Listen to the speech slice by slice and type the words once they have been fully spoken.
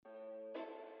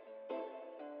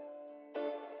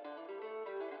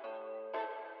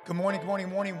Good morning, good morning,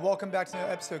 good morning. Welcome back to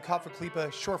another episode of Coffee with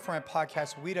Khalipa, short format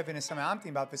podcast. We dive into something I'm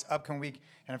thinking about this upcoming week.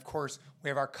 And of course,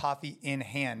 we have our coffee in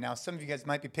hand. Now, some of you guys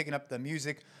might be picking up the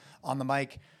music on the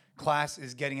mic. Class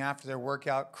is getting after their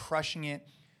workout, crushing it.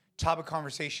 Topic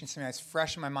conversation, something that's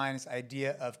fresh in my mind, is the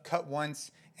idea of cut once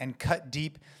and cut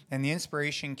deep. And the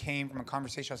inspiration came from a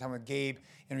conversation I was having with Gabe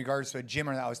in regards to a gym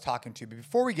owner that I was talking to. But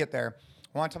before we get there,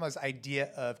 I want to talk about this idea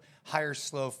of hire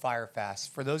slow, fire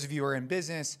fast. For those of you who are in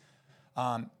business,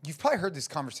 you've probably heard this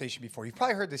conversation before. You've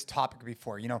probably heard this topic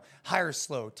before. Hire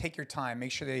slow, take your time,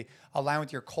 make sure they align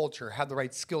with your culture, have the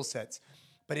right skill sets.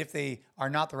 But if they are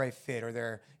not the right fit, or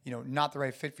they're not the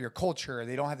right fit for your culture, or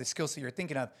they don't have the skill set you're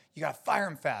thinking of, you got to fire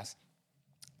them fast.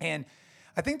 And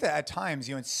I think that at times,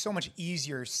 it's so much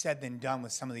easier said than done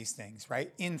with some of these things,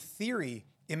 right? In theory,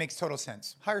 it makes total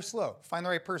sense. Hire slow, find the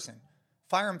right person,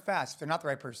 fire them fast if they're not the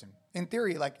right person. In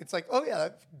theory, it's like, oh yeah,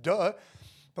 duh.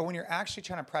 But when you're actually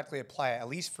trying to practically apply it, at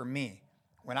least for me,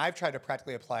 when I've tried to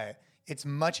practically apply it, it's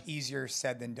much easier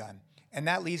said than done. And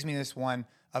that leads me to this one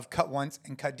of cut once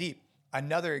and cut deep.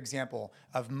 Another example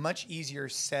of much easier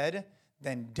said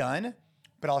than done,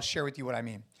 but I'll share with you what I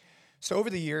mean. So over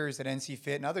the years at NC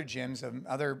Fit and other gyms and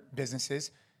other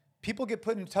businesses, people get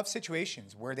put in tough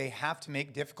situations where they have to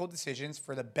make difficult decisions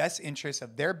for the best interests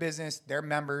of their business, their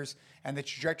members, and the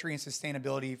trajectory and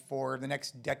sustainability for the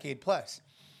next decade plus.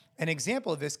 An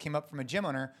example of this came up from a gym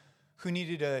owner who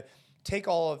needed to take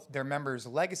all of their members'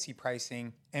 legacy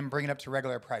pricing and bring it up to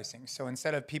regular pricing. So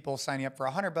instead of people signing up for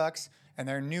 $100 and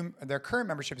their current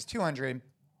membership is $200,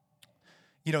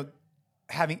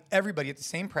 having everybody at the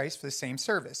same price for the same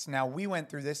service. Now, we went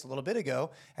through this a little bit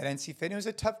ago at NC Fit, and it was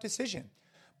a tough decision.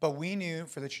 But we knew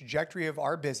for the trajectory of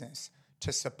our business,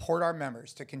 to support our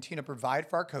members, to continue to provide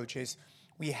for our coaches,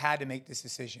 we had to make this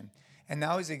decision. And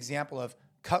that was an example of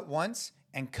cut once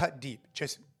and cut deep.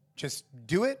 Just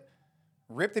do it,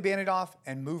 rip the Band-Aid off,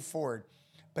 and move forward.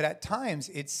 But at times,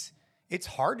 it's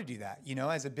hard to do that.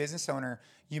 As a business owner,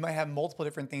 you might have multiple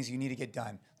different things you need to get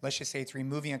done. Let's just say it's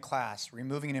removing a class,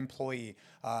 removing an employee,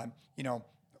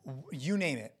 you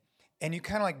name it. And you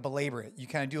kind of belabor it. You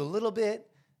kind of do a little bit,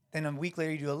 then a week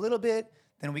later you do a little bit,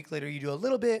 then a week later you do a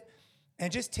little bit. And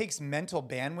it just takes mental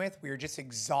bandwidth. We are just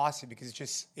exhausted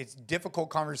because it's difficult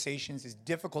conversations, it's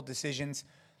difficult decisions.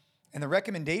 And the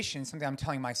recommendation, something I'm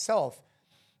telling myself,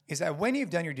 is that when you've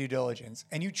done your due diligence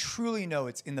and you truly know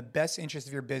it's in the best interest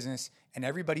of your business and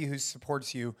everybody who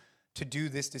supports you to do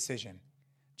this decision,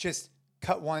 just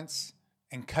cut once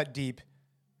and cut deep,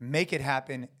 make it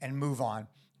happen, and move on.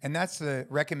 And that's the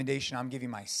recommendation I'm giving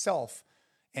myself.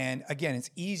 And again, it's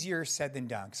easier said than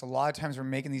done, because a lot of times we're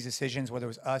making these decisions, whether it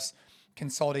was us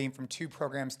consolidating from 2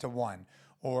 programs to 1,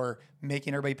 or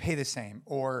making everybody pay the same,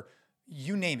 or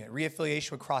you name it,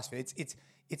 reaffiliation with CrossFit.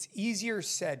 It's easier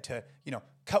said to,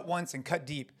 cut once and cut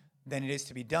deep than it is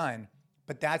to be done.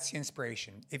 But that's the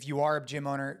inspiration. If you are a gym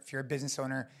owner, if you're a business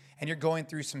owner, and you're going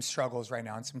through some struggles right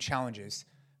now and some challenges,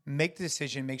 make the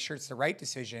decision, make sure it's the right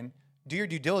decision, do your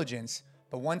due diligence,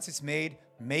 but once it's made,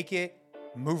 make it,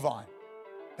 move on.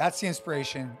 That's the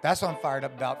inspiration. That's what I'm fired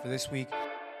up about for this week.